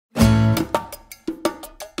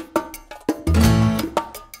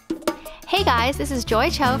Hey guys, this is Joy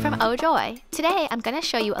Cho from Oh Joy. Today I'm going to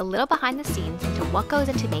show you a little behind the scenes into what goes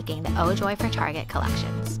into making the Oh Joy for Target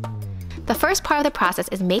collections. The first part of the process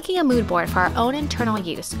is making a mood board for our own internal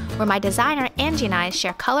use, where my designer Angie and I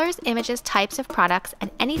share colors, images, types of products, and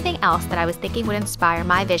anything else that I was thinking would inspire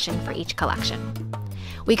my vision for each collection.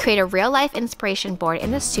 We create a real-life inspiration board in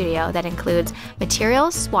the studio that includes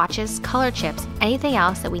materials, swatches, color chips, anything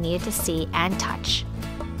else that we needed to see and touch.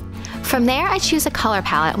 From there, I choose a color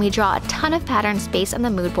palette and we draw a ton of patterns based on the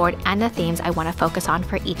mood board and the themes I want to focus on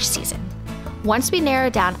for each season. Once we narrow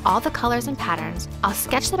down all the colors and patterns, I'll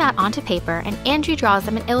sketch them out onto paper and Angie draws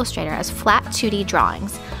them in Illustrator as flat 2D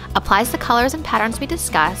drawings, applies the colors and patterns we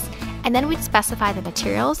discuss, and then we'd specify the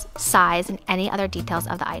materials, size, and any other details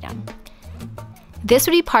of the item. This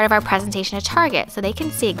would be part of our presentation to Target so they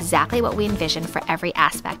can see exactly what we envision for every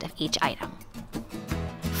aspect of each item.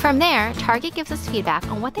 From there, Target gives us feedback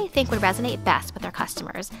on what they think would resonate best with their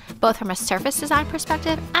customers, both from a surface design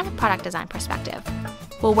perspective and a product design perspective.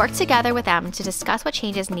 We'll work together with them to discuss what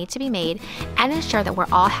changes need to be made and ensure that we're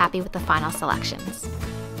all happy with the final selections.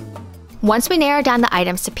 Once we narrow down the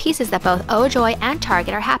items to pieces that both Oh Joy and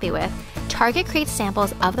Target are happy with, Target creates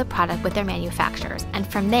samples of the product with their manufacturers,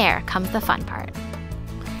 and from there comes the fun part.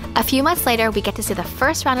 A few months later, we get to see the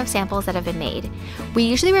first round of samples that have been made. We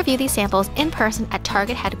usually review these samples in person at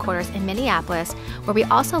Target headquarters in Minneapolis, where we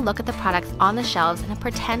also look at the products on the shelves in a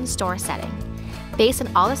pretend store setting. Based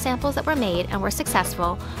on all the samples that were made and were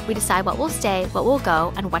successful, we decide what will stay, what will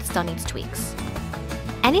go, and what still needs tweaks.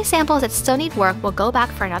 Any samples that still need work will go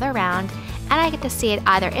back for another round, and I get to see it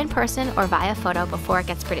either in person or via photo before it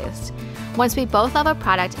gets produced. Once we both love a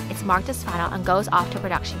product, it's marked as final and goes off to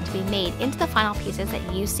production to be made into the final pieces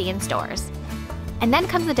that you see in stores. And then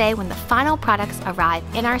comes the day when the final products arrive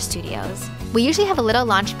in our studios. We usually have a little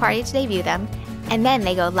launch party to debut them, and then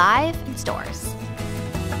they go live in stores.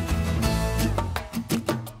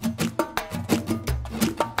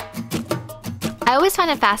 I always find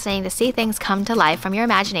it fascinating to see things come to life from your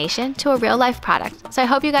imagination to a real-life product, so I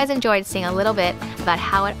hope you guys enjoyed seeing a little bit about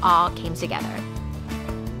how it all came together.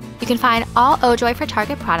 You can find all Oh Joy for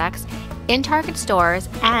Target products in Target stores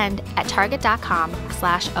and at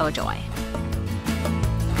target.com/ohjoy.